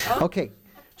Okay,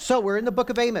 so we're in the book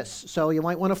of Amos. So you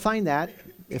might want to find that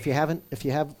if you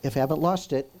haven't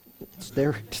lost it. It's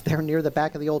there near the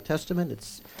back of the Old Testament.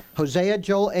 It's Hosea,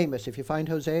 Joel, Amos. If you find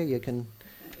Hosea, you can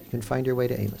find your way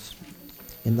to Amos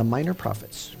in the Minor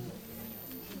Prophets.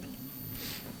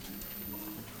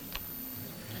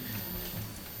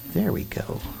 There we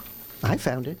go. I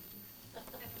found it.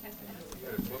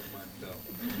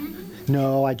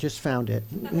 No, I just found it.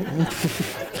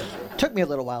 Took me a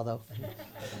little while, though.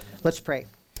 Let's pray.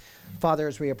 Father,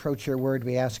 as we approach your word,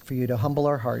 we ask for you to humble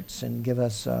our hearts and give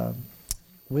us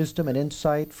wisdom and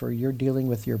insight for your dealing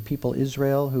with your people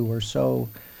Israel, who were so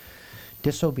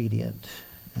disobedient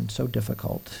and so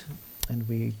difficult. And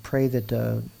we pray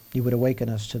that you would awaken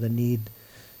us to the need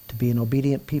to be an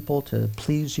obedient people, to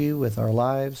please you with our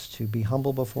lives, to be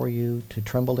humble before you, to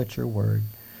tremble at your word,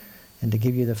 and to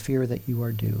give you the fear that you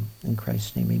are due. In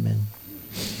Christ's name, amen.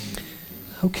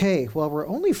 Okay, well, we're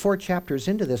only 4 chapters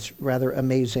into this rather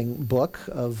amazing book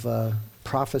of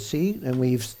prophecy, and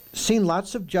we've seen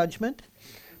lots of judgment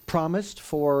promised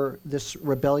for this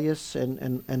rebellious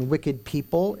and wicked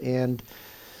people, and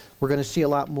we're going to see a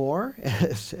lot more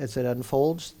as it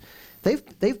unfolds.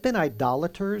 They've been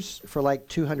idolaters for like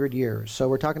 200 years. So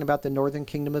we're talking about the northern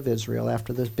kingdom of Israel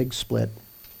after this big split.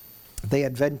 They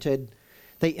invented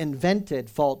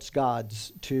false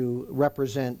gods to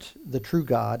represent the true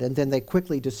God, and then they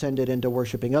quickly descended into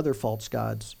worshiping other false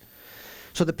gods.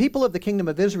 So the people of the kingdom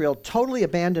of Israel totally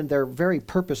abandoned their very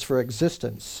purpose for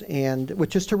existence,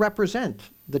 which is to represent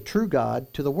the true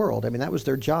God to the world. I mean, that was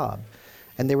their job.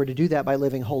 And they were to do that by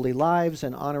living holy lives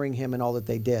and honoring him in all that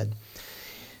they did.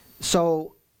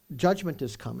 So judgment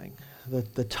is coming.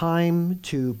 The time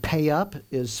to pay up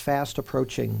is fast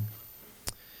approaching.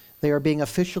 They are being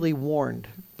officially warned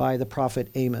by the prophet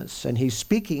Amos, and he's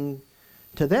speaking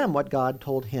to them what God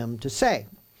told him to say.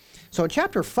 So in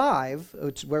chapter 5,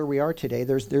 it's where we are today,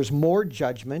 there's more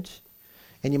judgment,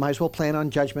 and you might as well plan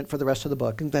on judgment for the rest of the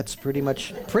book, and that's pretty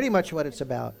much what it's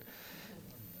about.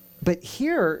 But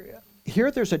here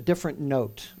there's a different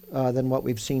note than what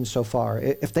we've seen so far.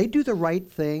 If they do the right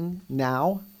thing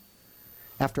now,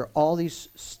 after all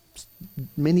these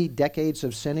many decades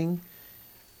of sinning,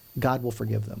 God will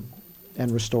forgive them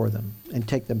and restore them and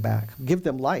take them back. Give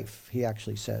them life, he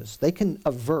actually says. They can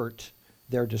avert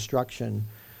their destruction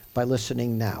by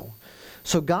listening now.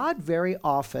 So God very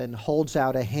often holds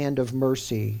out a hand of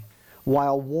mercy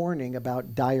while warning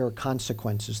about dire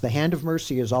consequences. The hand of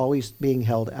mercy is always being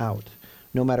held out,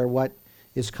 no matter what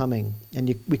is coming.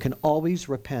 And we can always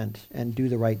repent and do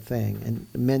the right thing. And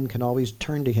men can always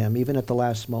turn to him, even at the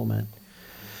last moment.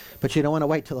 But you don't want to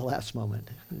wait till the last moment,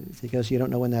 because you don't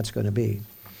know when that's going to be.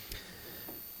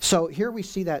 So here we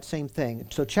see that same thing.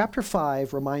 So chapter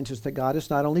 5 reminds us that God is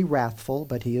not only wrathful,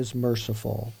 but he is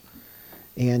merciful.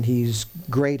 And he's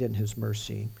great in his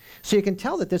mercy. So you can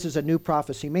tell that this is a new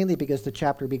prophecy, mainly because the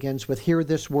chapter begins with, hear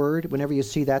this word. Whenever you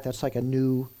see that, that's like a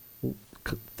new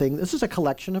thing. This is a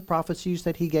collection of prophecies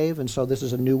that he gave, and so this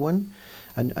is a new one,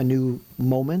 a new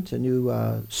moment, a new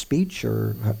speech,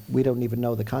 or we don't even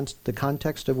know the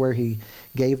context of where he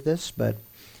gave this, but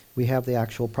we have the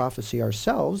actual prophecy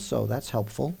ourselves, so that's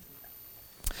helpful.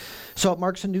 So it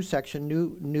marks a new section,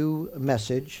 new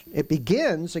message. It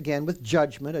begins again with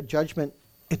judgment.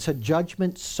 It's a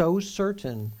judgment so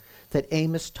certain that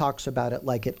Amos talks about it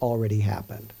like it already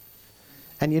happened.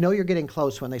 And you know you're getting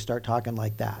close when they start talking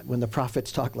like that, when the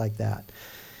prophets talk like that.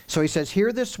 So he says,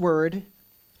 hear this word,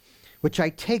 which I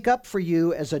take up for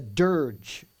you as a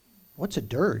dirge. What's a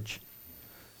dirge?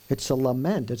 It's a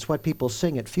lament. It's what people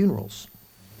sing at funerals.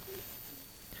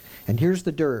 And here's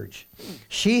the dirge.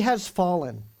 She has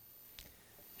fallen.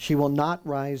 She will not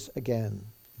rise again.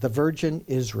 The virgin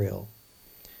Israel.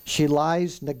 She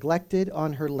lies neglected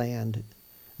on her land.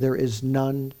 There is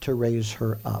none to raise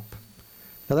her up.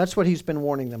 Now that's what he's been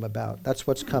warning them about. That's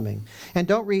what's coming. And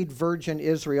don't read virgin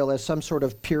Israel as some sort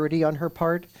of purity on her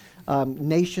part.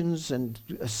 Nations and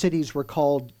cities were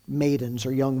called maidens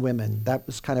or young women. That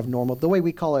was kind of normal. The way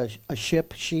we call a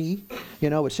ship, she,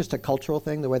 it's just a cultural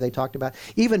thing, the way they talked about.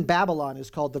 Even Babylon is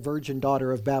called the virgin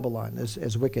daughter of Babylon,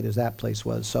 as wicked as that place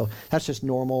was. So that's just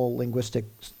normal linguistic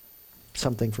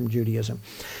something from Judaism.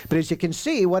 But as you can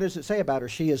see, what does it say about her?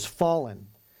 She is fallen.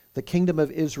 The kingdom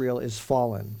of Israel is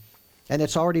fallen. And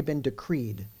it's already been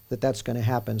decreed that that's going to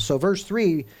happen. So verse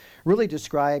 3 really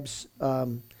describes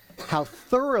how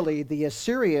thoroughly the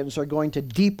Assyrians are going to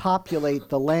depopulate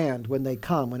the land when they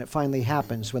come, when it finally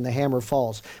happens, when the hammer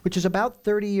falls, which is about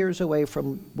 30 years away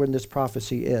from when this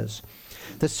prophecy is.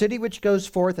 The city which goes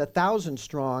forth 1,000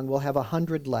 strong will have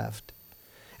 100 left,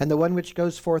 and the one which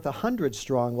goes forth 100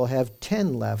 strong will have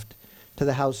 10 left to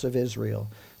the house of Israel.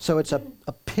 So it's a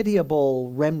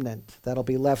pitiable remnant that'll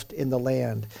be left in the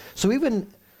land. So even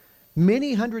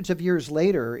many hundreds of years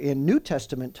later, in New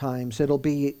Testament times, it'll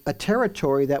be a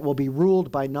territory that will be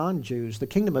ruled by non-Jews. The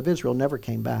kingdom of Israel never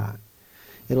came back.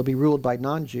 It'll be ruled by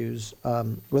non-Jews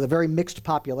with a very mixed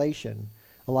population.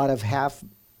 A lot of half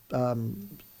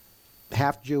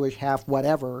Jewish, half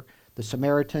whatever, the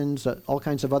Samaritans, all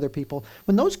kinds of other people.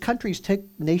 When those countries take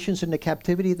nations into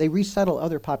captivity, they resettle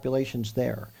other populations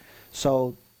there.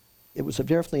 So it was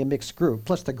definitely a mixed group.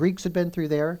 Plus the Greeks had been through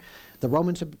there. The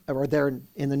Romans are there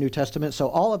in the New Testament. So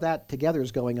all of that together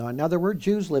is going on. Now there were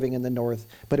Jews living in the north,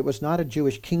 but it was not a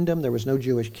Jewish kingdom. There was no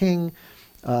Jewish king.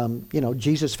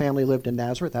 Jesus' family lived in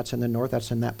Nazareth. That's in the north.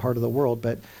 That's in that part of the world.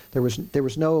 But there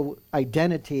was no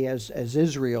identity as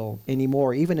Israel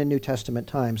anymore, even in New Testament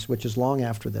times, which is long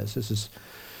after this.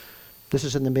 This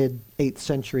is in the mid-8th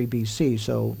century BC,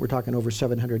 so we're talking over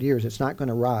 700 years. It's not going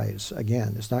to rise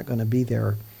again. It's not going to be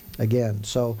there again.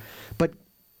 So, but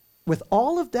with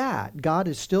all of that, God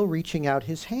is still reaching out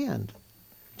his hand,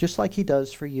 just like he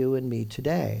does for you and me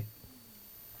today.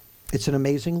 It's an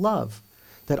amazing love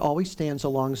that always stands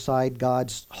alongside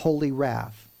God's holy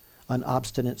wrath on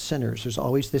obstinate sinners. There's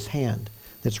always this hand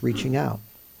that's reaching out.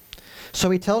 So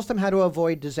he tells them how to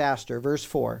avoid disaster. Verse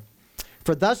 4,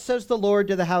 "For thus says the Lord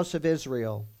to the house of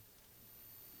Israel,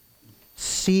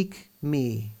 seek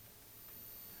me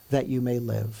that you may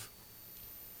live."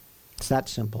 It's that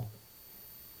simple.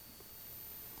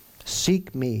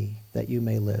 Seek me that you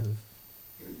may live.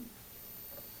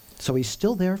 So he's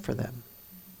still there for them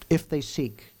if they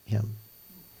seek him.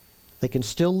 They can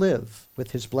still live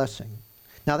with his blessing.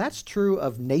 Now that's true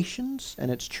of nations, and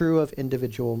it's true of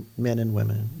individual men and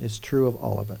women. It's true of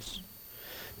all of us.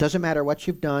 Doesn't matter what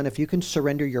you've done, if you can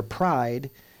surrender your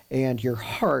pride and your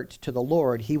heart to the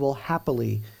Lord, he will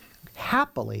happily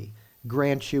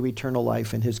grant you eternal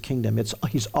life in his kingdom.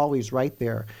 He's always right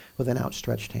there with an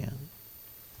outstretched hand.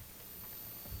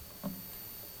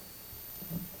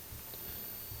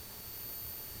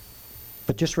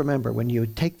 But just remember, when you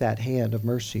take that hand of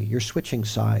mercy, you're switching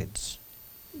sides.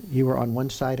 You were on one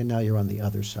side and now you're on the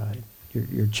other side.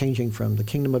 You're changing from the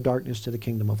kingdom of darkness to the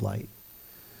kingdom of light.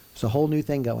 There's a whole new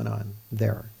thing going on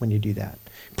there when you do that.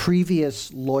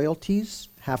 Previous loyalties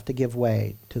have to give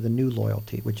way to the new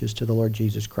loyalty, which is to the Lord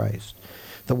Jesus Christ.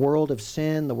 The world of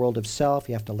sin, the world of self,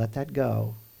 you have to let that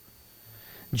go.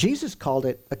 Jesus called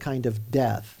it a kind of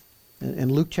death.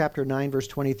 In Luke chapter 9, verse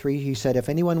 23, he said, "If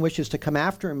anyone wishes to come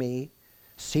after me,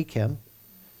 seek him.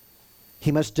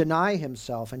 He must deny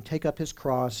himself and take up his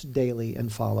cross daily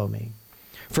and follow me.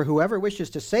 For whoever wishes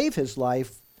to save his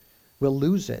life will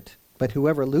lose it. But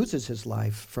whoever loses his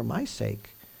life for my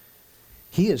sake,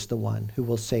 he is the one who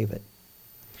will save it.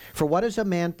 For what is a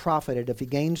man profited if he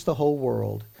gains the whole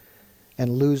world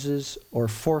and loses or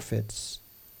forfeits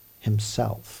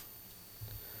himself?"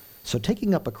 So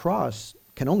taking up a cross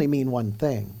can only mean one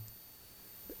thing,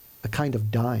 a kind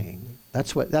of dying.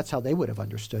 That's how they would have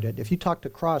understood it. If you talk to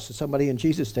cross to somebody in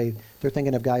Jesus' day, they're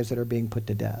thinking of guys that are being put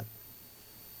to death,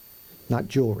 not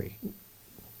jewelry.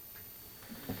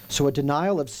 So a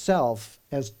denial of self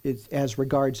as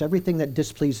regards everything that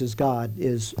displeases God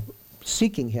is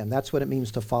seeking him. That's what it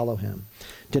means to follow him.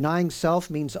 Denying self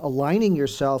means aligning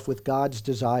yourself with God's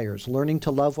desires, learning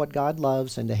to love what God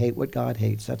loves and to hate what God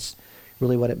hates. That's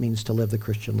really what it means to live the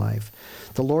Christian life.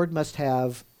 The Lord must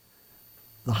have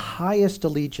the highest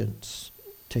allegiance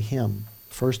to him,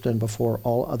 first and before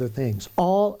all other things.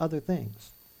 All other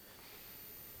things.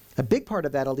 A big part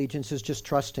of that allegiance is just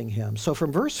trusting him. So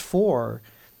from verse 4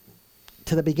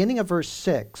 to the beginning of verse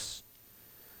 6,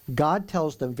 God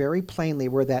tells them very plainly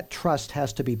where that trust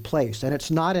has to be placed. And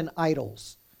it's not in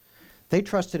idols. They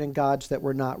trusted in gods that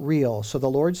were not real. So the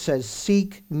Lord says,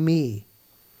 "Seek me."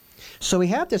 So we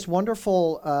have this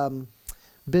wonderful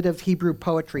bit of Hebrew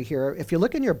poetry here. If you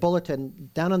look in your bulletin,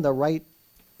 down on the right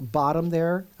bottom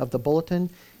there of the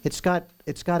bulletin, it's got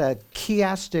a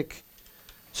chiastic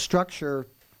structure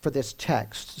for this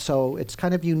text. So it's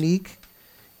kind of unique,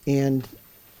 and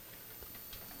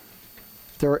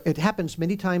it happens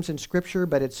many times in Scripture,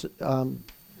 but it's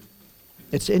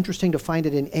interesting to find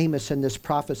it in Amos in this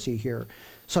prophecy here.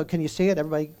 So can you see it?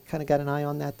 Everybody kind of got an eye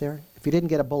on that there? If you didn't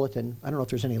get a bulletin, I don't know if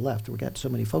there's any left. We've got so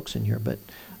many folks in here, but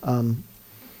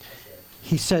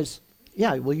he says,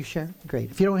 yeah, will you share? Great.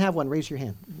 If you don't have one, raise your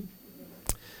hand.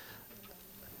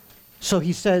 So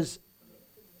he says,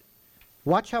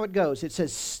 watch how it goes. It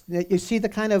says, you see the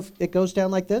kind of, it goes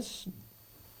down like this,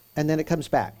 and then it comes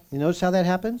back. You notice how that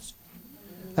happens?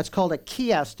 That's called a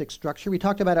chiastic structure. We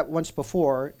talked about it once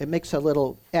before. It makes a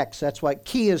little X. That's why,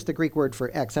 chi is the Greek word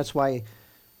for X. That's why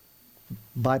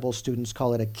Bible students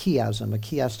call it a chiasm, a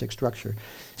chiastic structure.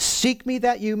 Seek me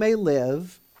that you may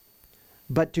live,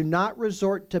 but do not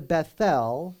resort to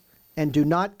Bethel, and do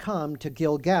not come to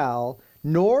Gilgal,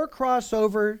 nor cross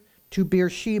over to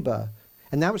Beersheba.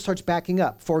 And now it starts backing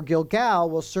up. For Gilgal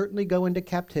will certainly go into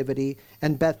captivity,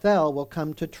 and Bethel will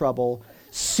come to trouble.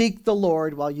 Seek the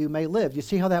Lord while you may live. You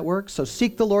see how that works? So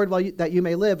seek the Lord while that you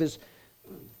may live is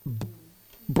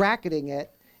bracketing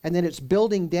it, and then it's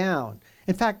building down.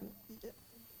 In fact,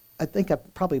 I think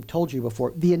I've probably told you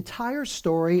before, the entire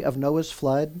story of Noah's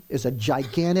flood is a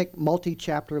gigantic,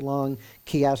 multi-chapter long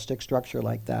chiastic structure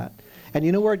like that. And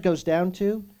you know where it goes down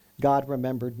to? God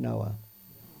remembered Noah.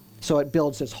 So it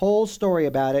builds this whole story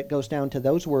about it, goes down to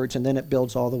those words, and then it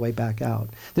builds all the way back out.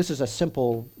 This is a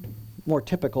simple, more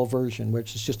typical version,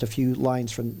 which is just a few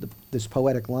lines from this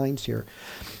poetic lines here.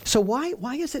 So why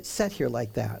is it set here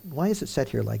like that? Why is it set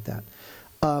here like that?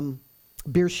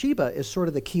 Beersheba is sort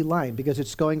of the key line because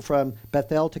it's going from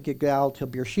Bethel to Gilgal to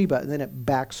Beersheba, and then it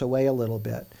backs away a little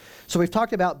bit. So we've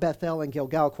talked about Bethel and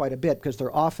Gilgal quite a bit because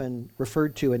they're often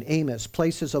referred to in Amos,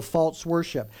 places of false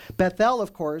worship. Bethel,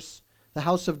 of course, the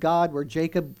house of God where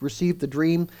Jacob received the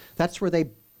dream, that's where they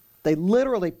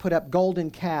literally put up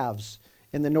golden calves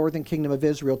in the northern kingdom of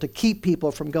Israel to keep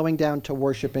people from going down to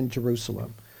worship in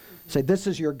Jerusalem. Say, this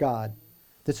is your God.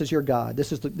 This is your God.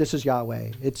 This is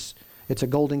Yahweh. It's a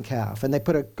golden calf. And they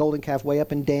put a golden calf way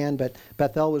up in Dan, but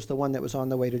Bethel was the one that was on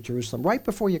the way to Jerusalem, right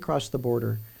before you cross the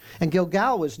border. And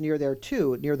Gilgal was near there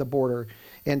too, near the border.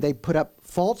 And they put up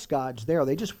false gods there.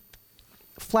 They just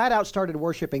flat out started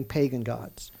worshiping pagan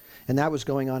gods. And that was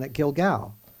going on at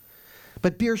Gilgal.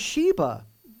 But Beersheba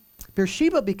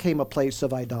became a place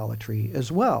of idolatry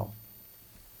as well.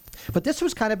 But this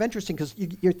was kind of interesting because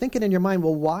you're thinking in your mind,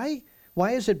 well,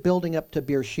 why is it building up to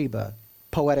Beersheba?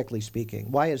 Poetically speaking,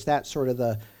 why is that sort of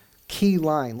the key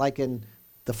line? Like in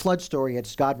the flood story,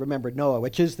 it's God remembered Noah,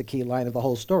 which is the key line of the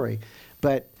whole story.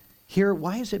 But here,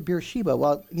 why is it Beersheba?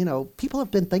 Well, people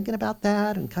have been thinking about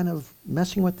that and kind of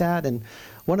messing with that. And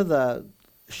one of the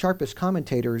sharpest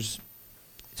commentators,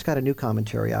 he's got a new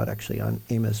commentary out actually on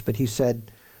Amos, but he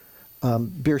said,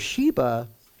 Beersheba,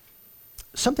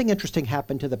 something interesting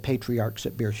happened to the patriarchs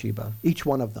at Beersheba, each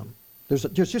one of them.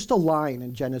 There's just a line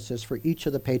in Genesis for each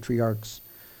of the patriarchs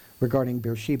regarding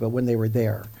Beersheba when they were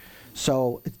there.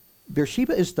 So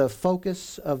Beersheba is the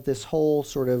focus of this whole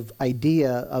sort of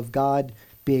idea of God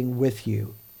being with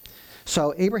you.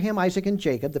 So Abraham, Isaac, and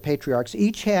Jacob, the patriarchs,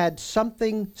 each had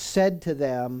something said to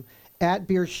them at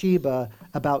Beersheba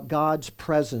about God's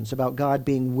presence, about God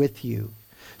being with you.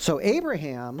 So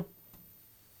Abraham,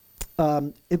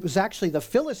 it was actually the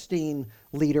Philistine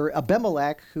leader,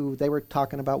 Abimelech, who they were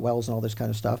talking about wells and all this kind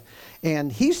of stuff.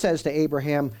 And he says to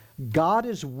Abraham, God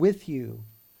is with you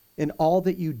in all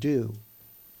that you do.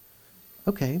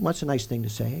 Okay, well, that's a nice thing to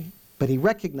say. But he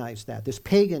recognized that. This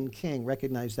pagan king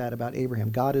recognized that about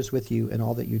Abraham. God is with you in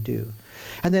all that you do.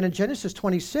 And then in Genesis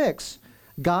 26,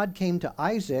 God came to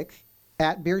Isaac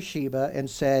at Beersheba and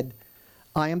said,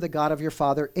 I am the God of your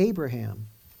father Abraham.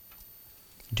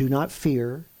 Do not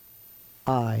fear.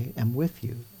 I am with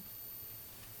you.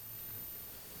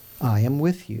 I am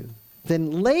with you.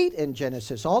 Then late in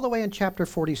Genesis, all the way in chapter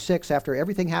 46, after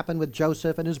everything happened with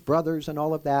Joseph and his brothers and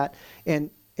all of that,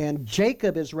 and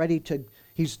Jacob is ready to,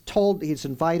 he's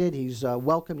invited, he's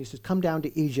welcomed, he says, come down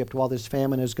to Egypt while this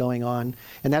famine is going on.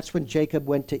 And that's when Jacob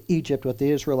went to Egypt with the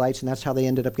Israelites, and that's how they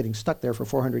ended up getting stuck there for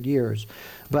 400 years.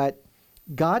 But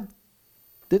God,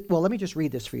 well, let me just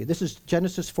read this for you. This is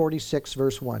Genesis 46,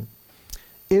 verse 1.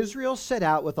 Israel set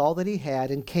out with all that he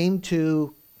had and came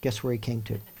to, guess where he came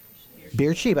to?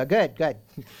 Beersheba. Good.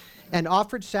 And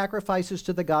offered sacrifices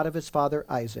to the God of his father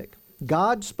Isaac.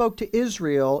 God spoke to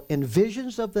Israel in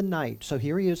visions of the night. So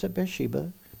here he is at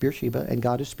Beersheba, and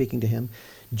God is speaking to him.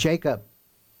 Jacob.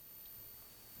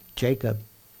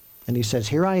 And he says,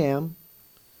 here I am.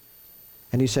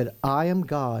 And he said, I am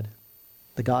God,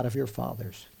 the God of your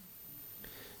fathers.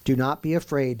 Do not be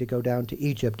afraid to go down to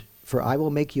Egypt, for I will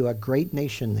make you a great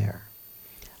nation there.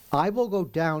 I will go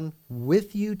down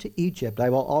with you to Egypt. I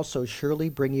will also surely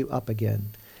bring you up again,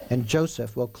 and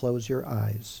Joseph will close your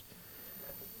eyes.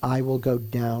 I will go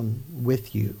down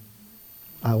with you.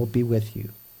 I will be with you.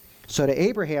 So to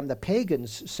Abraham, the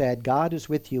pagans said, God is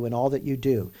with you in all that you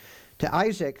do. To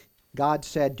Isaac, God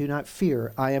said, do not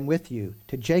fear, I am with you.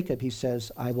 To Jacob, he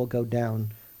says, I will go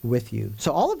down with you.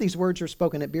 So all of these words are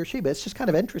spoken at Beersheba. It's just kind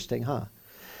of interesting, huh?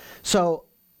 So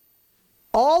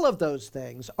all of those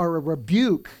things are a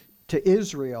rebuke to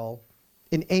Israel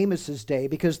in Amos's day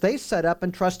because they set up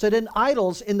and trusted in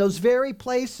idols in those very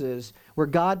places where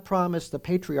God promised the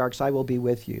patriarchs, I will be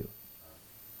with you.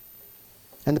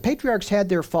 And the patriarchs had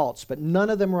their faults, but none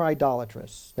of them were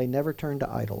idolatrous. They never turned to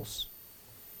idols.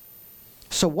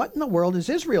 So what in the world is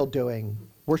Israel doing?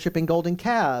 Worshipping golden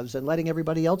calves and letting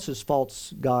everybody else's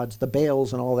false gods, the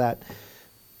Baals and all that,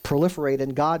 proliferate in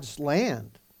God's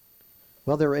land.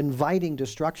 Well, they're inviting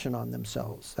destruction on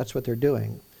themselves. That's what they're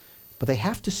doing. But they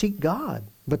have to seek God.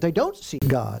 But they don't seek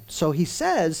God. So he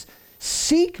says,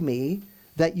 seek me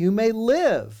that you may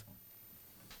live.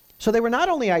 So they were not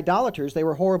only idolaters, they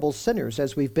were horrible sinners,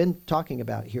 as we've been talking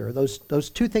about here. Those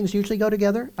two things usually go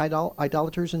together,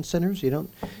 idolaters and sinners. You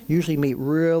don't usually meet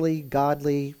really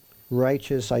godly,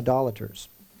 righteous idolaters.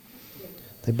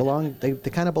 They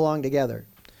kind of belong together.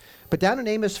 But down in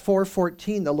Amos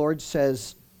 4:14, the Lord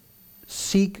says,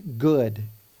 seek good.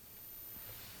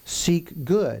 Seek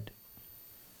good.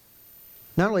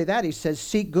 Not only that, he says,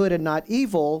 seek good and not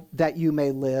evil, that you may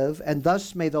live, and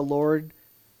thus may the Lord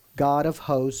God of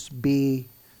hosts be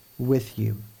with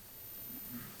you.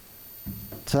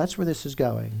 So that's where this is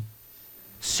going.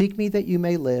 Seek me that you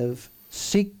may live.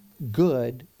 Seek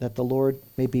good that the Lord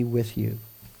may be with you.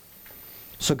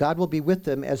 So God will be with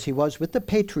them as he was with the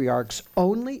patriarchs,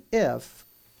 only if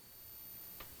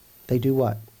they do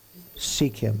what?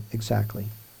 Seek him. Exactly.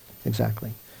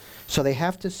 Exactly. So they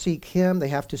have to seek him. They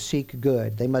have to seek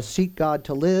good. They must seek God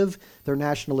to live. Their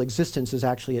national existence is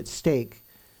actually at stake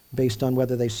based on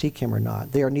whether they seek him or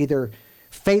not. They are neither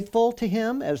faithful to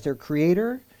him as their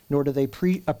creator, nor do they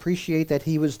appreciate that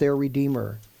he was their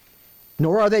redeemer.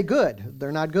 Nor are they good.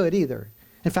 They're not good either.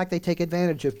 In fact, they take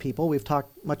advantage of people. We've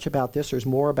talked much about this. There's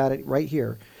more about it right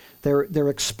here. They're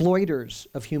exploiters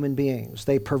of human beings.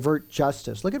 They pervert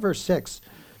justice. Look at verse 6.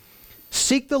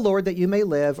 Seek the Lord that you may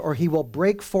live, or he will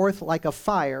break forth like a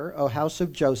fire, O house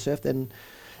of Joseph, and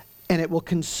it will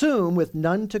consume with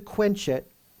none to quench it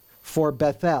for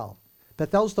Bethel.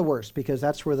 Bethel's the worst because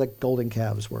that's where the golden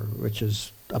calves were, which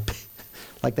is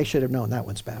like they should have known that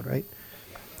one's bad, right?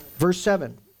 Verse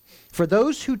 7. For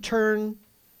those who turn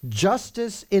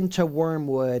justice into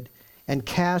wormwood and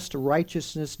cast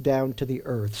righteousness down to the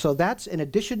earth. So that's in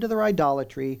addition to their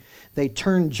idolatry, they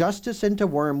turn justice into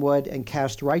wormwood and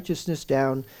cast righteousness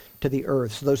down to the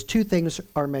earth. So those two things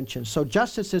are mentioned. So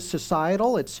justice is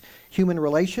societal, it's human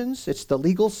relations, it's the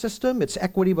legal system, it's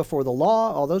equity before the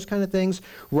law, all those kind of things.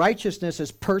 Righteousness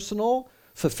is personal,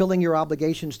 fulfilling your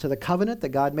obligations to the covenant that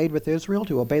God made with Israel,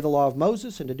 to obey the law of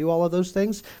Moses and to do all of those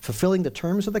things, fulfilling the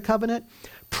terms of the covenant.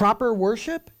 Proper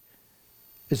worship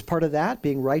is part of that,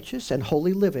 being righteous, and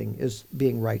holy living is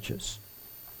being righteous.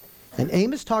 And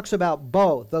Amos talks about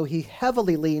both, though he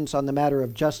heavily leans on the matter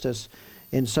of justice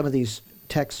in some of these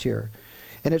texts here.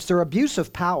 And it's their abuse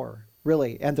of power,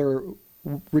 really, and their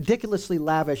ridiculously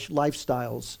lavish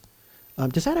lifestyles.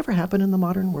 Does that ever happen in the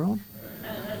modern world?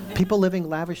 People living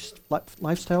lavish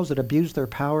lifestyles that abuse their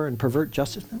power and pervert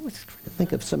justice? I was trying to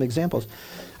think of some examples.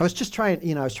 I was trying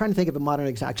to think of a modern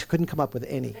example. I couldn't come up with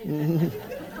any.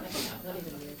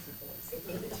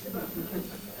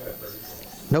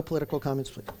 No political comments,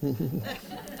 please.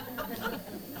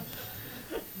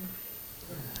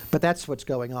 But that's what's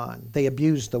going on. They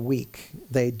abuse the weak.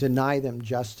 They deny them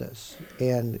justice.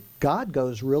 And God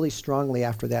goes really strongly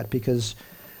after that because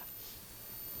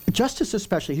justice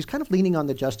especially, he's kind of leaning on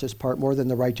the justice part more than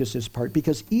the righteousness part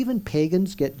because even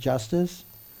pagans get justice.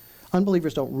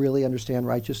 Unbelievers don't really understand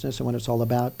righteousness and what it's all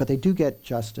about, but they do get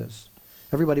justice.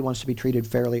 Everybody wants to be treated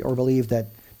fairly or believe that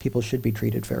people should be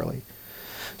treated fairly.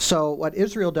 So what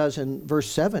Israel does in verse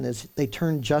 7 is they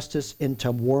turn justice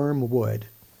into wormwood.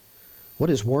 What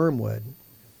is wormwood?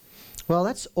 Well,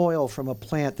 that's oil from a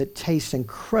plant that tastes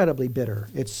incredibly bitter.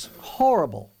 It's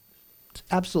horrible. It's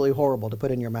absolutely horrible to put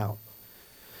in your mouth.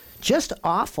 Just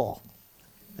awful.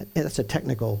 That's a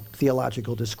technical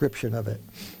theological description of it.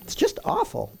 It's just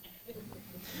awful.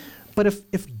 But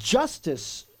if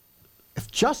justice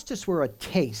were a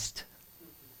taste,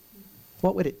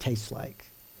 what would it taste like?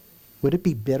 Would it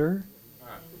be bitter?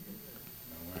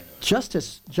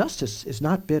 Justice is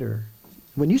not bitter.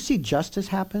 When you see justice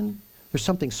happen, there's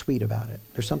something sweet about it.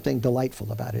 There's something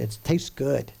delightful about it. It tastes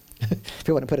good, if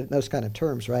you want to put it in those kind of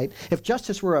terms, right? If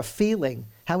justice were a feeling,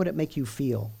 how would it make you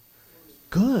feel?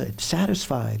 Good,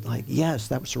 satisfied, like, yes,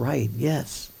 that was right,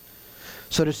 yes.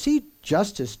 So to see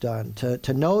justice done,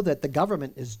 to know that the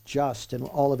government is just in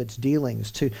all of its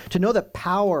dealings, to know that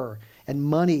power and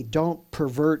money don't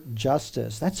pervert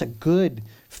justice, that's a good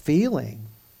feeling.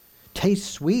 Tastes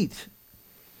sweet.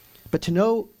 But to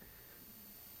know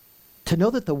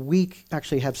that the weak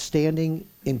actually have standing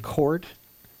in court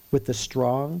with the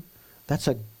strong, that's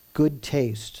a good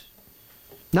taste.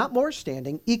 Not more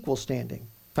standing, equal standing.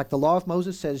 In fact, the law of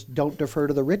Moses says don't defer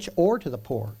to the rich or to the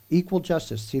poor. Equal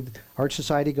justice. See, our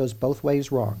society goes both ways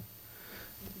wrong.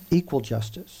 equal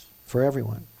justice for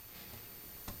everyone.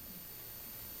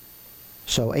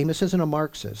 So Amos isn't a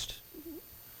Marxist.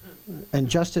 And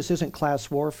justice isn't class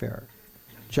warfare.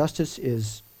 Justice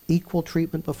is equal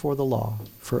treatment before the law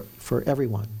for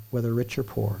everyone, whether rich or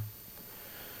poor.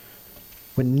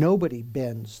 When nobody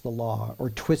bends the law or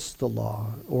twists the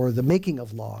law or the making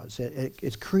of laws,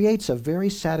 it creates a very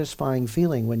satisfying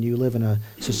feeling when you live in a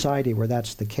society where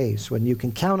that's the case, when you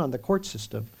can count on the court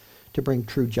system to bring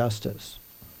true justice.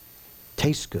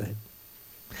 Tastes good.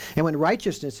 And when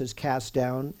righteousness is cast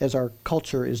down, as our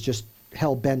culture is just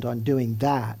hell-bent on doing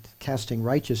that, casting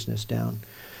righteousness down,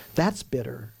 that's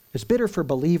bitter. It's bitter for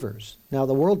believers. Now,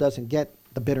 the world doesn't get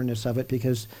the bitterness of it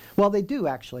because, well, they do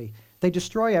actually. They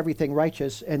destroy everything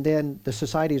righteous, and then the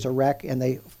society's a wreck, and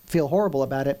they feel horrible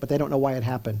about it, but they don't know why it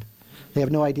happened. They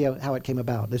have no idea how it came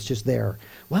about. It's just there.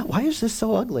 Why is this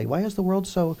so ugly? Why is the world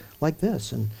so like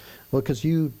this? And, well, because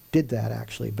you did that,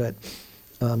 actually. But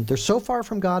they're so far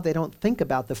from God, they don't think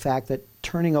about the fact that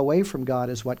turning away from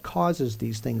God is what causes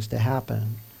these things to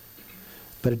happen.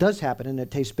 But it does happen, and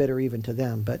it tastes bitter even to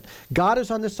them. But God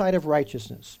is on the side of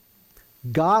righteousness.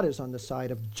 God is on the side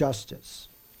of justice,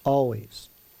 always.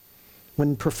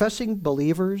 When professing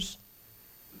believers,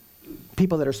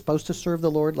 people that are supposed to serve the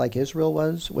Lord like Israel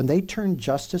was, when they turn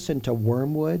justice into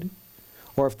wormwood,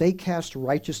 or if they cast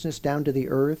righteousness down to the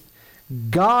earth,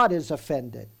 God is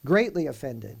offended, greatly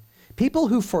offended. People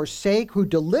who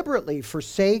deliberately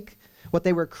forsake what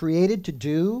they were created to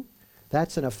do,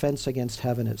 that's an offense against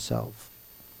heaven itself.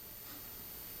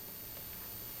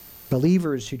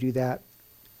 Believers who do that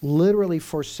literally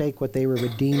forsake what they were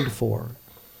redeemed for.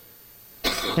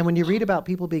 And when you read about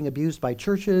people being abused by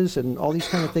churches and all these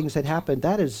kind of things that happen,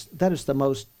 that is the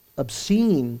most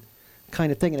obscene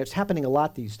kind of thing. And it's happening a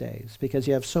lot these days because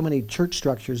you have so many church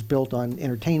structures built on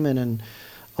entertainment and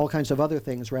all kinds of other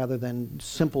things rather than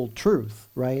simple truth,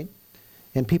 right?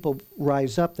 And people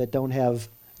rise up that don't have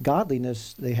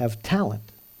godliness, they have talent.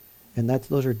 And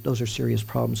those are serious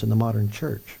problems in the modern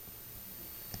church.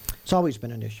 It's always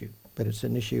been an issue, but it's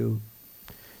an issue,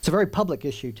 it's a very public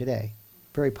issue today,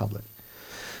 very public.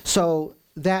 So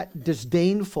that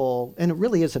disdainful, and it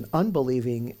really is an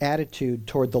unbelieving attitude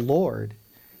toward the Lord,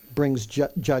 brings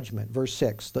judgment. Verse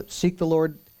 6, seek the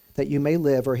Lord that you may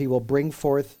live, or he will break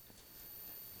forth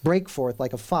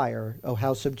like a fire, O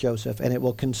house of Joseph, and it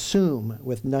will consume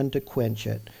with none to quench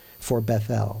it for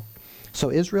Bethel.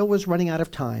 So Israel was running out of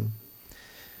time.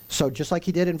 So just like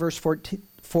he did in verse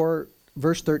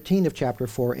 13 of chapter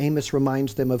 4, Amos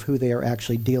reminds them of who they are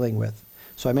actually dealing with.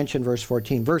 So I mentioned verse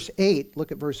 14. Verse 8,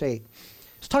 look at verse 8.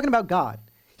 It's talking about God.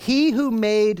 He who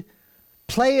made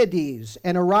Pleiades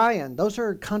and Orion, those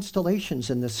are constellations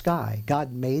in the sky.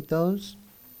 God made those.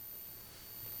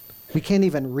 We can't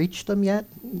even reach them yet.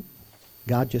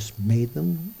 God just made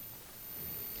them.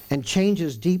 And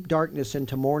changes deep darkness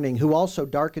into morning, who also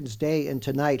darkens day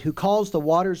into night, who calls the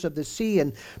waters of the sea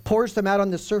and pours them out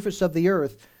on the surface of the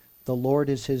earth. The Lord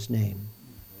is his name.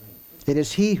 It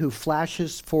is he who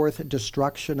flashes forth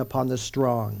destruction upon the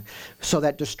strong, so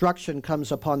that destruction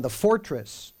comes upon the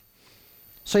fortress.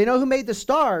 So you know who made the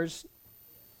stars?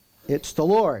 It's the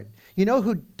Lord. You know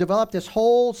who developed this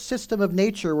whole system of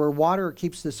nature where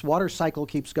this water cycle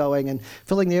keeps going and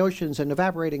filling the oceans and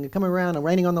evaporating and coming around and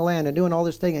raining on the land and doing all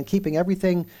this thing and keeping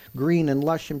everything green and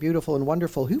lush and beautiful and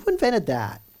wonderful? Who invented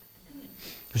that?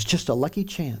 It was just a lucky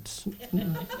chance.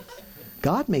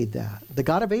 God made that. The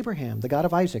God of Abraham, the God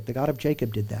of Isaac, the God of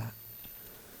Jacob did that.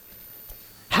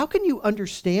 How can you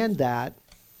understand that,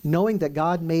 knowing that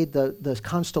God made the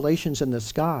constellations in the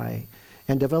sky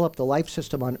and developed the life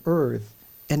system on earth,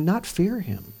 and not fear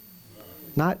him,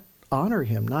 not honor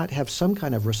him, not have some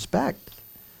kind of respect,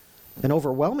 an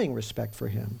overwhelming respect for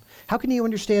him? How can you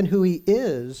understand who he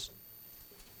is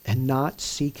and not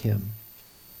seek him?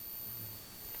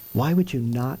 Why would you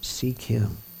not seek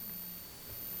him?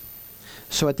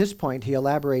 So at this point, he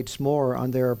elaborates more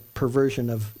on their perversion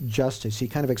of justice. He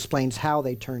kind of explains how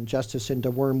they turn justice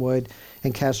into wormwood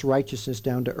and cast righteousness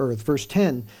down to earth. Verse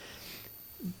 10,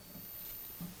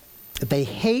 they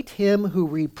hate him who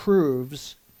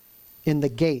reproves in the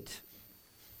gate.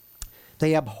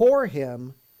 They abhor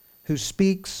him who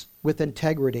speaks with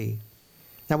integrity.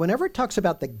 Now, whenever it talks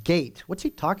about the gate, what's he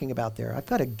talking about there? I've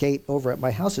got a gate over at my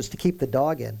house. It's to keep the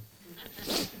dog in.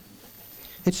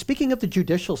 It's speaking of the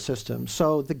judicial system.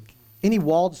 So any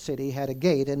walled city had a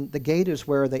gate, and the gate is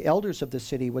where the elders of the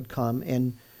city would come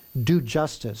and do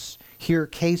justice, hear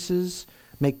cases,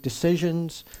 make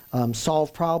decisions,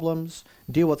 solve problems,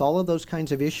 deal with all of those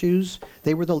kinds of issues.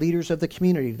 They were the leaders of the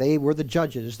community. They were the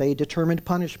judges. They determined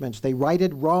punishments. They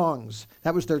righted wrongs.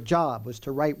 That was their job, was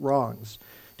to right wrongs,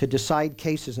 to decide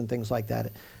cases and things like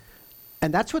that.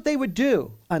 And that's what they would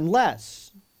do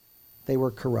unless they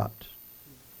were corrupt.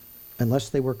 Unless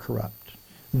they were corrupt.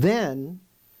 Then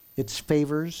it's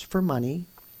favors for money,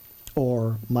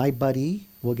 or my buddy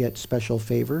will get special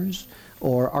favors,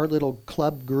 or our little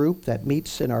club group that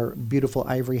meets in our beautiful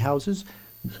ivory houses,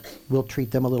 we'll treat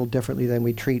them a little differently than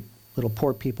we treat little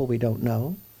poor people we don't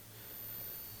know.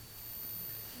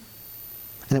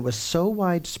 And it was so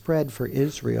widespread for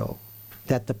Israel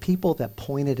that the people that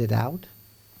pointed it out,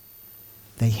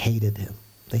 they hated him.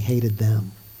 They hated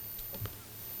them.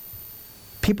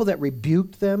 People that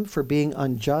rebuked them for being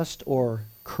unjust or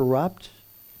corrupt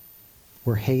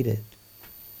were hated.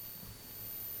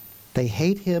 They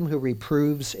hate him who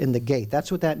reproves in the gate.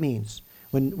 That's what that means.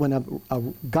 When a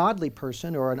godly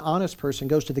person or an honest person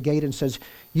goes to the gate and says,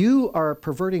 you are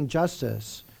perverting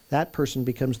justice, that person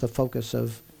becomes the focus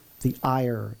of the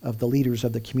ire of the leaders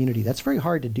of the community. That's very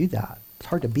hard to do that. It's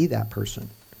hard to be that person,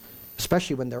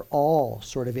 especially when they're all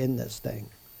sort of in this thing.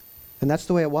 And that's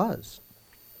the way it was.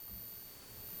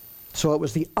 So it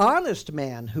was the honest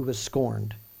man who was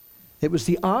scorned. It was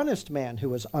the honest man who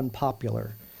was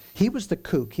unpopular. He was the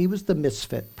kook. He was the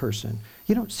misfit person.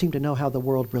 You don't seem to know how the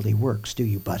world really works, do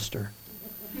you, Buster?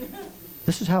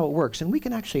 This is how it works, and we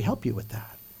can actually help you with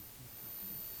that.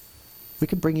 We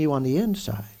can bring you on the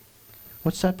inside.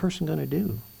 What's that person going to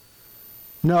do?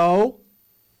 No,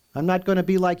 I'm not going to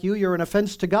be like you. You're an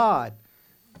offense to God.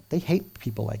 They hate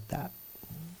people like that.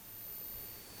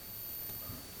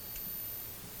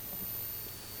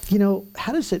 You know,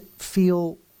 how does it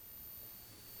feel?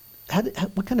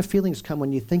 What kind of feelings come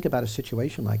when you think about a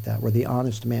situation like that, where the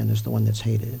honest man is the one that's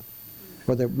hated,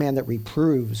 or the man that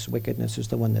reproves wickedness is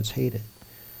the one that's hated?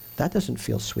 That doesn't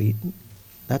feel sweet.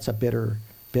 That's a bitter,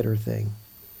 bitter thing.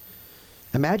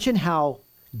 Imagine how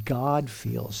God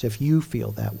feels if you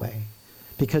feel that way,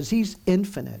 because he's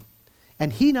infinite.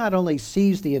 And he not only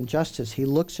sees the injustice, he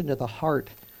looks into the heart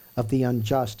of the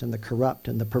unjust and the corrupt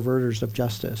and the perverters of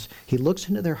justice. He looks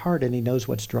into their heart and he knows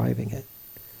what's driving it.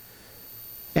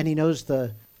 And he knows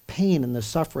the pain and the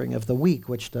suffering of the weak,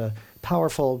 which the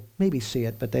powerful maybe see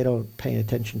it, but they don't pay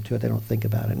attention to it. They don't think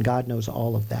about it. And God knows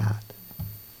all of that.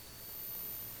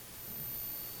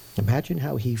 Imagine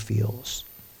how he feels.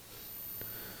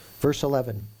 Verse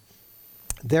 11.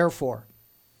 Therefore,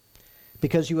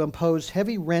 because you impose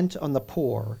heavy rent on the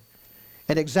poor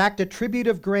and exact a tribute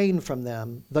of grain from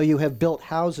them, though you have built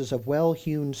houses of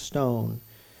well-hewn stone,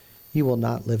 you will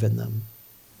not live in them.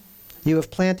 You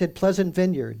have planted pleasant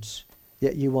vineyards,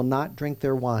 yet you will not drink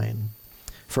their wine.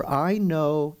 For I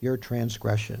know your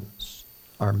transgressions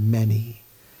are many,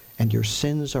 and your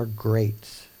sins are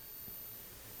great.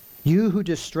 You who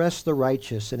distress the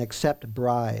righteous and accept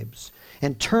bribes,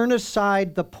 and turn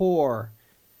aside the poor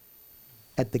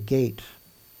at the gate.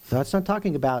 So that's not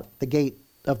talking about the gate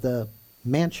of the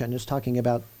mansion. It's talking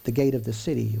about the gate of the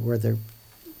city where the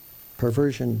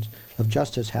perversion of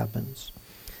justice happens.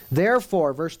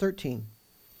 Therefore, verse 13,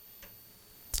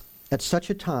 at such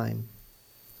a time,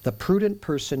 the prudent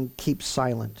person keeps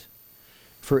silent,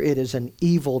 for it is an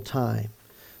evil time.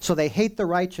 So they hate the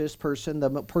righteous person, the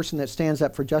person that stands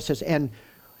up for justice, and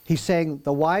he's saying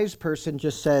the wise person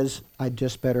just says, I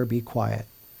just better be quiet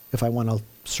if I want to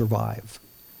survive,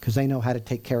 because they know how to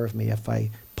take care of me if I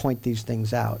point these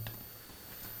things out.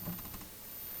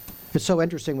 It's so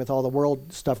interesting with all the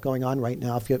world stuff going on right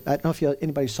now. I don't know if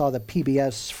anybody saw the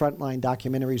PBS Frontline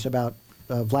documentaries about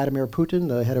Vladimir Putin,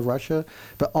 the head of Russia,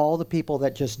 but all the people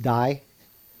that just die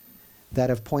that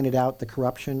have pointed out the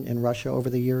corruption in Russia over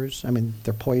the years. I mean,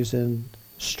 they're poisoned.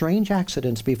 Strange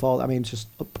accidents befall. I mean, just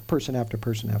person after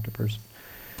person after person.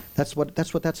 That's what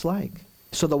that's like.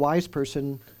 So the wise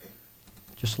person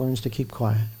just learns to keep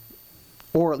quiet,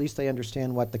 or at least they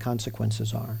understand what the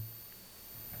consequences are.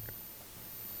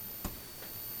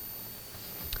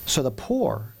 So the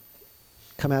poor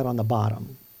come out on the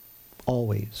bottom,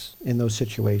 always, in those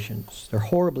situations. They're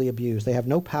horribly abused. They have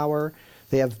no power.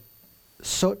 They have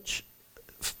such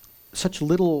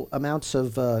little amounts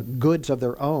of goods of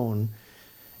their own,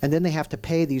 and then they have to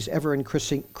pay these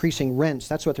ever-increasing rents.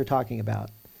 That's what they're talking about.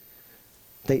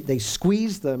 They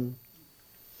squeeze them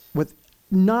with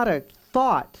not a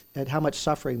thought at how much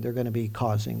suffering they're going to be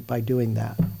causing by doing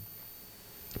that.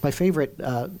 My favorite,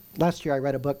 last year I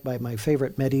read a book by my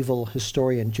favorite medieval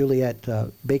historian, Juliet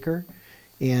Baker,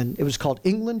 and it was called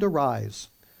England Arise.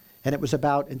 And it was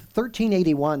about, in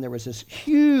 1381, there was this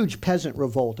huge peasant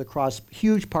revolt across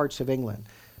huge parts of England.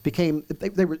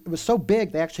 It was so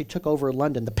big, they actually took over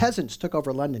London. The peasants took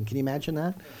over London. Can you imagine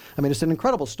that? I mean, it's an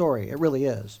incredible story. It really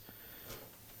is.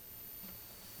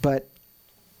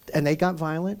 And they got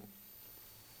violent.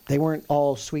 They weren't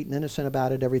all sweet and innocent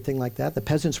about it, everything like that. The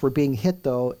peasants were being hit,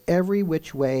 though, every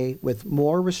which way with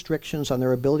more restrictions on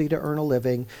their ability to earn a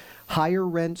living, higher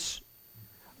rents.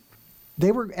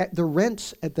 The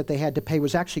rents that they had to pay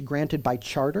was actually granted by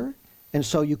charter, and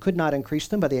so you could not increase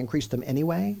them, but they increased them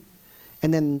anyway.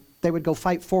 And then they would go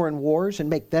fight foreign wars and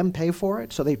make them pay for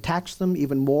it, so they taxed them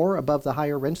even more above the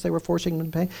higher rents they were forcing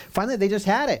them to pay. Finally, they just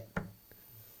had it.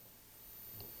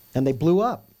 And they blew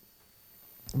up.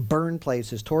 Burned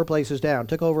places, tore places down,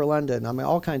 took over London. I mean,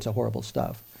 all kinds of horrible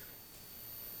stuff.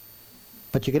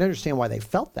 But you can understand why they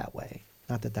felt that way.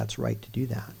 Not that that's right to do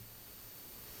that.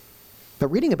 But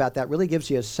reading about that really gives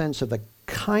you a sense of the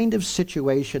kind of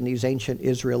situation these ancient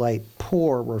Israelite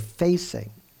poor were facing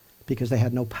because they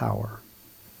had no power.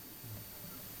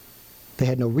 They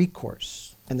had no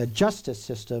recourse, and the justice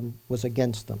system was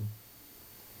against them.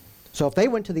 So if they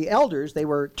went to the elders, they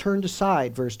were turned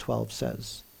aside, verse 12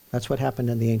 says. That's what happened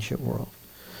in the ancient world.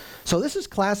 So this is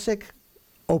classic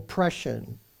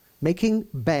oppression, making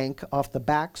bank off the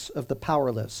backs of the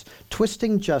powerless,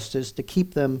 twisting justice to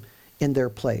keep them in their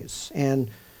place, and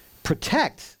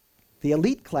protect the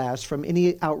elite class from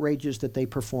any outrages that they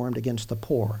performed against the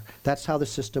poor. That's how the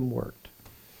system worked.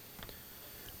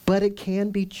 But it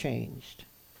can be changed.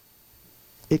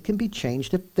 It can be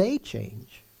changed if they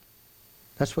change.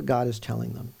 That's what God is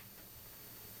telling them.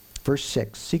 Verse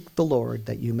 6, seek the Lord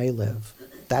that you may live.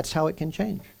 That's how it can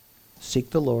change. Seek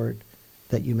the Lord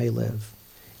that you may live.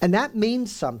 And that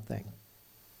means something.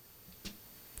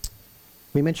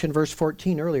 We mentioned verse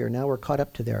 14 earlier. Now we're caught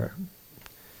up to there.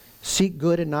 Seek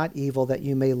good and not evil that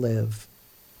you may live.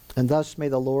 And thus may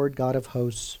the Lord God of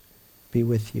hosts be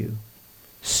with you.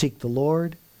 Seek the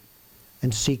Lord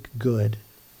and seek good.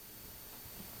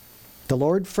 The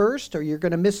Lord first, or you're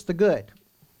going to miss the good.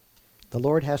 The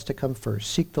Lord has to come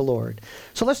first. Seek the Lord.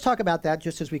 So let's talk about that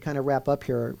just as we kind of wrap up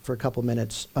here for a couple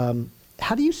minutes.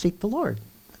 How do you seek the Lord?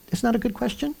 Isn't that a good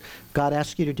question? God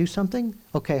asks you to do something?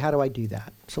 Okay, how do I do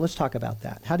that? So let's talk about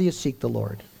that. How do you seek the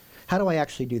Lord? How do I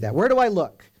actually do that? Where do I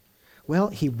look? Well,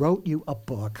 he wrote you a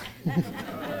book.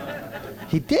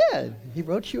 He did. He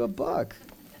wrote you a book.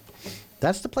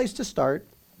 That's the place to start.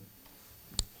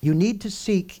 You need to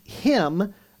seek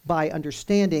him by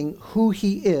understanding who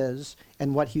he is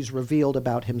and what he's revealed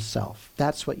about himself.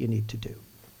 That's what you need to do.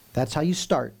 That's how you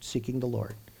start seeking the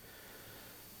Lord.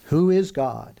 Who is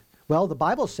God? Well, the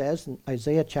Bible says in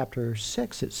Isaiah chapter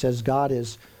 6, it says God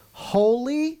is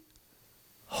holy,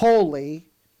 holy,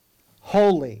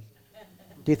 holy.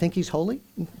 Do you think he's holy?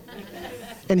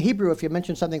 In Hebrew, if you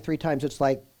mention something 3 times, it's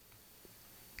like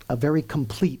a very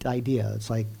complete idea. It's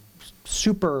like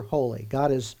super holy.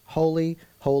 God is holy,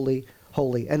 holy,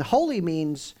 holy. And holy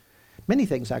means many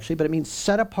things, actually, but it means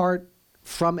set apart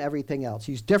from everything else.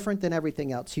 He's different than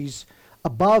everything else. He's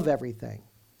above everything.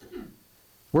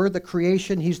 We're the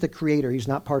creation. He's the creator. He's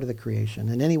not part of the creation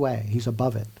in any way. He's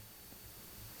above it.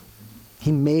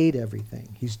 He made everything.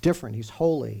 He's different. He's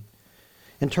holy.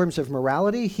 In terms of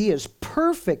morality, he is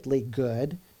perfectly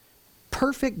good,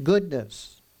 perfect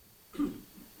goodness.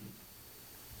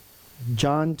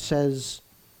 John says,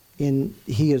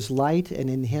 he is light, and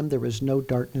in him there is no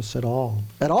darkness at all.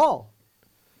 At all.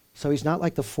 So he's not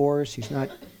like the Force. He's not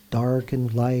dark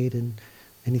and light and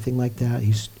anything like that.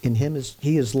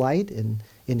 He is light, and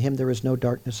in him there is no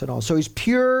darkness at all. So he's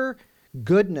pure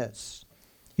goodness.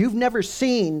 You've never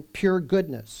seen pure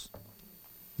goodness.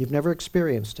 You've never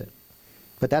experienced it.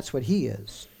 But that's what he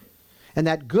is. And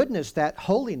that goodness, that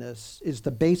holiness, is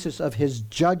the basis of his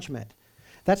judgment.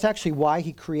 That's actually why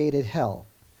he created hell.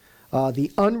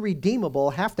 The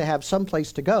unredeemable have to have some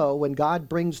place to go when God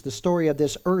brings the story of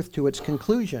this earth to its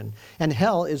conclusion. And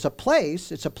hell is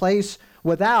it's a place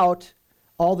without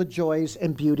all the joys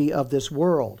and beauty of this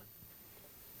world.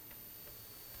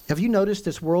 Have you noticed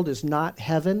this world is not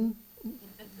heaven?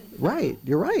 Right,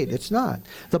 you're right, it's not.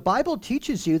 The Bible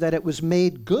teaches you that it was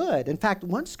made good. In fact,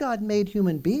 once God made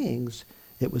human beings,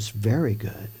 it was very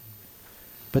good.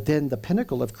 But then the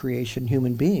pinnacle of creation,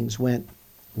 human beings, went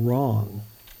wrong.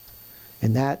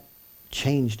 And that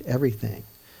changed everything.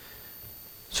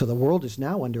 So the world is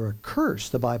now under a curse,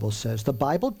 the Bible says. The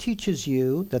Bible teaches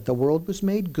you that the world was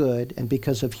made good, and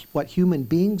because of what human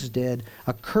beings did,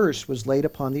 a curse was laid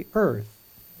upon the earth.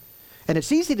 And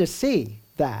it's easy to see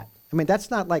that. I mean,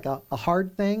 that's not like a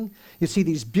hard thing. You see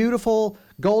these beautiful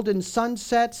golden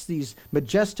sunsets, these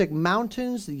majestic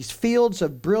mountains, these fields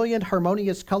of brilliant,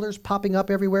 harmonious colors popping up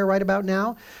everywhere right about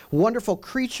now, wonderful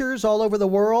creatures all over the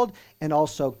world, and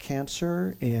also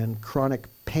cancer and chronic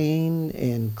pain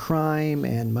and crime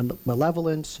and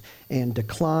malevolence and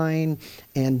decline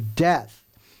and death.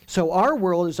 So our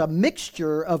world is a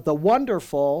mixture of the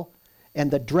wonderful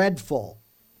and the dreadful.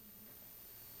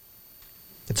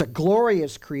 It's a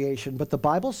glorious creation, but the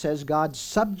Bible says God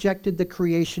subjected the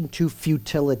creation to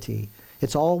futility.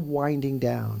 It's all winding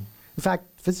down. In fact,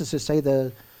 physicists say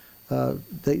the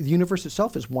universe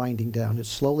itself is winding down. It's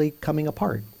slowly coming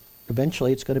apart.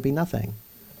 Eventually, it's going to be nothing.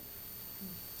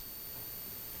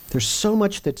 There's so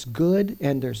much that's good,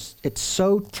 and it's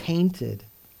so tainted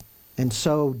and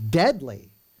so deadly.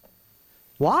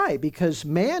 Why? Because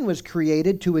man was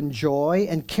created to enjoy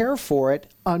and care for it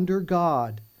under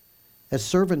God, as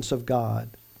servants of God.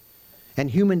 And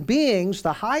human beings,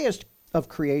 the highest of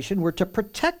creation, were to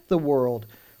protect the world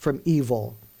from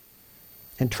evil.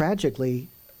 And tragically,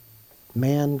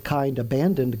 mankind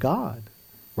abandoned God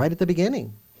right at the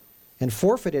beginning and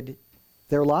forfeited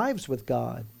their lives with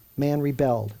God. Man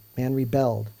rebelled. Man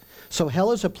rebelled. So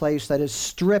hell is a place that is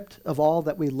stripped of all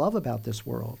that we love about this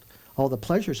world, all the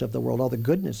pleasures of the world, all the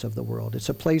goodness of the world. It's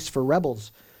a place for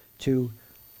rebels to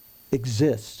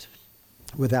exist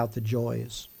without the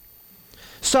joys.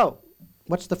 So,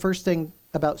 what's the first thing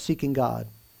about seeking God?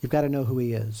 You've got to know who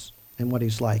he is and what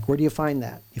he's like. Where do you find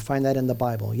that? You find that in the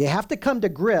Bible. You have to come to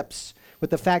grips with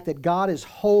the fact that God is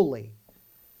holy.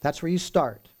 That's where you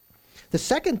start. The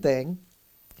second thing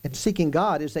in seeking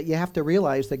God is that you have to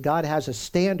realize that God has a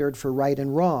standard for right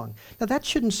and wrong. Now, that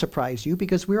shouldn't surprise you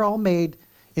because we're all made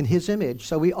in his image,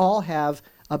 so we all have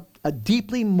a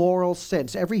deeply moral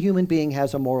sense. Every human being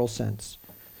has a moral sense.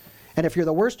 And if you're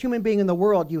the worst human being in the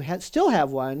world, you still have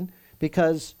one,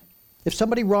 because if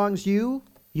somebody wrongs you,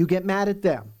 you get mad at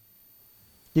them.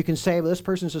 You can say, well, this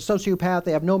person's a sociopath,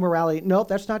 they have no morality. Nope,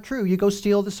 that's not true. You go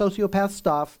steal the sociopath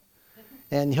stuff,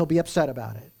 and he'll be upset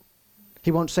about it.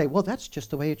 He won't say, well, that's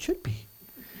just the way it should be.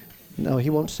 No, he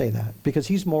won't say that, because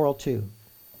he's moral too.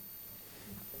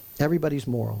 Everybody's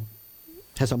moral,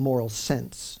 has a moral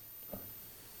sense.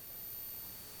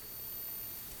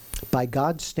 By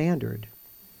God's standard,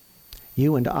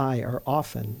 you and I are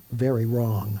often very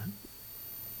wrong,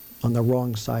 on the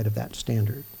wrong side of that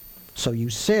standard. So you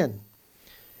sin.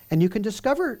 And you can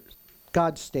discover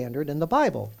God's standard in the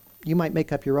Bible. You might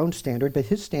make up your own standard, but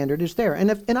his standard is there.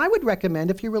 And I would recommend,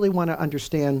 if you really want to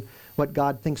understand what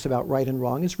God thinks about right and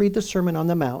wrong, is read the Sermon on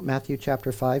the Mount, Matthew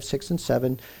chapter 5, 6, and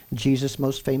 7, Jesus'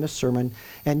 most famous sermon,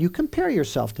 and you compare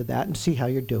yourself to that and see how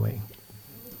you're doing.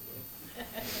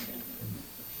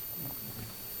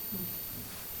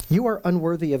 You are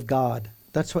unworthy of God.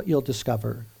 That's what you'll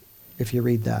discover if you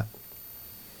read that.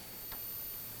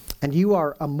 And you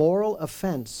are a moral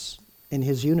offense in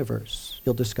his universe.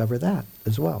 You'll discover that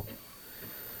as well.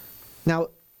 Now,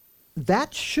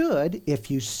 that should, if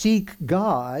you seek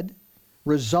God,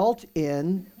 result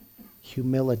in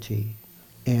humility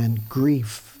and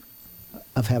grief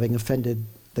of having offended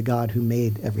the God who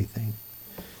made everything.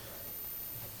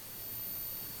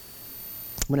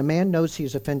 When a man knows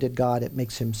he's offended God, it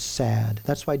makes him sad.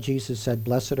 That's why Jesus said,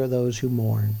 blessed are those who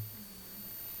mourn.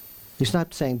 He's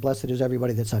not saying blessed is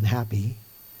everybody that's unhappy.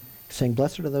 He's saying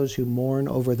blessed are those who mourn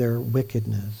over their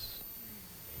wickedness.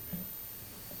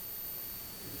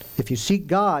 If you seek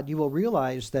God, you will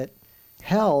realize that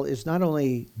hell is not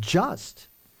only just,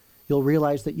 you'll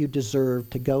realize that you deserve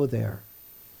to go there.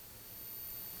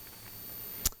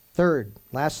 Third,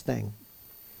 last thing.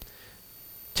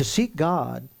 To seek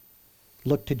God,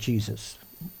 look to Jesus.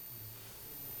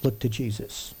 Look to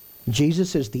Jesus.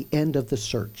 Jesus is the end of the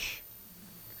search.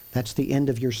 That's the end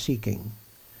of your seeking.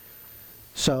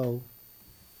 So,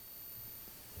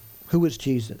 who is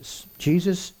Jesus?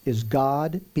 Jesus is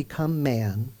God become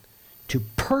man to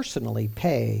personally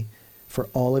pay for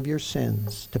all of your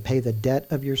sins, to pay the debt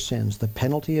of your sins, the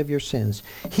penalty of your sins.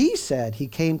 He said he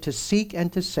came to seek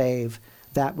and to save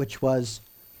that which was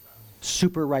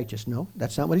super righteous. No,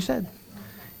 that's not what he said.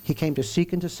 He came to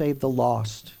seek and to save the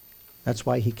lost. That's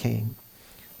why he came.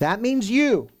 That means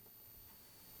you.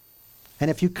 And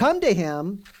if you come to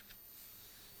him,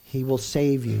 he will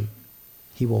save you.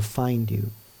 He will find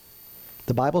you.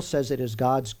 The Bible says it is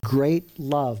God's great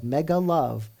love, mega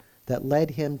love, that led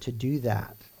him to do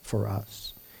that for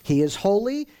us. He is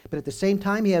holy, but at the same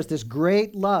time, he has this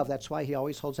great love. That's why he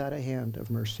always holds out a hand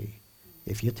of mercy,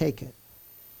 if you take it.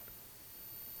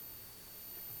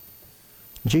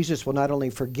 Jesus will not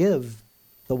only forgive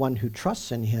the one who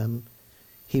trusts in him,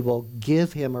 he will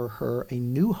give him or her a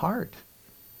new heart.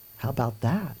 How about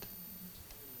that?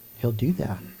 He'll do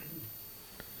that.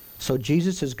 So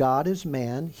Jesus is God as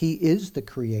man. He is the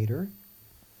creator.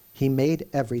 He made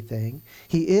everything.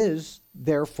 He is,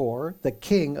 therefore, the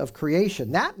king of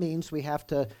creation. That means we have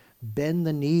to bend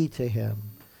the knee to him.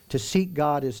 To seek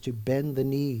God is to bend the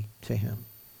knee to him,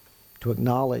 to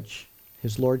acknowledge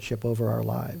his lordship over our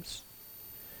lives.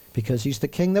 Because he's the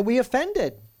king that we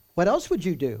offended. What else would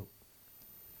you do?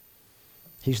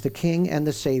 He's the King and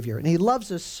the Savior. And he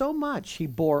loves us so much. He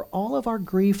bore all of our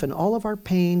grief and all of our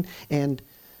pain and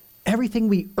everything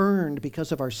we earned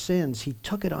because of our sins. He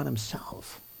took it on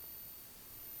himself.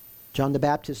 John the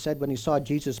Baptist said when he saw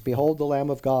Jesus, "Behold the Lamb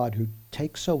of God who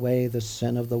takes away the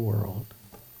sin of the world."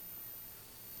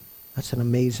 That's an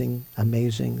amazing,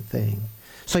 amazing thing.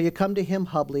 So you come to him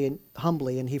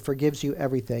humbly, and he forgives you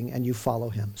everything, and you follow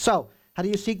him. So, how do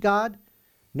you seek God?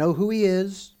 Know who he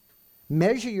is,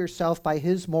 measure yourself by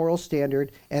his moral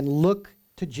standard, and look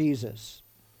to Jesus,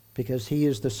 because he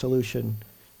is the solution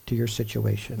to your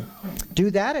situation.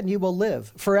 Do that, and you will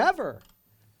live forever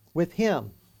with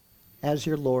him as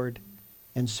your Lord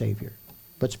and Savior.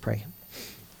 Let's pray.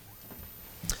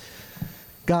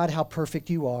 God, how perfect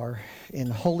you are in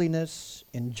holiness,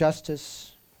 in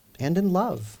justice, and in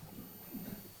love.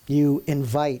 You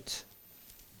invite.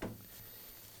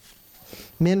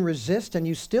 Men resist, and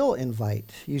you still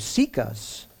invite. You seek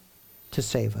us to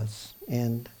save us.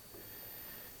 And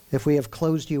if we have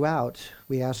closed you out,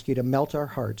 we ask you to melt our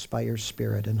hearts by your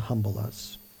Spirit and humble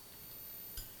us.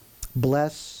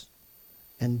 Bless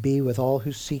and be with all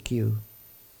who seek you,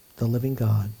 the living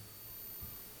God.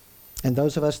 And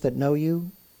those of us that know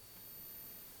you,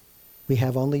 we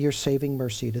have only your saving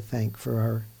mercy to thank for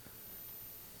our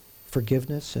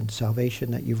forgiveness and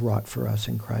salvation that you've wrought for us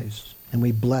in Christ. And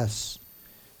we bless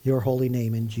your holy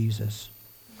name in Jesus.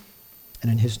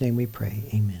 And in his name we pray.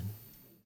 Amen.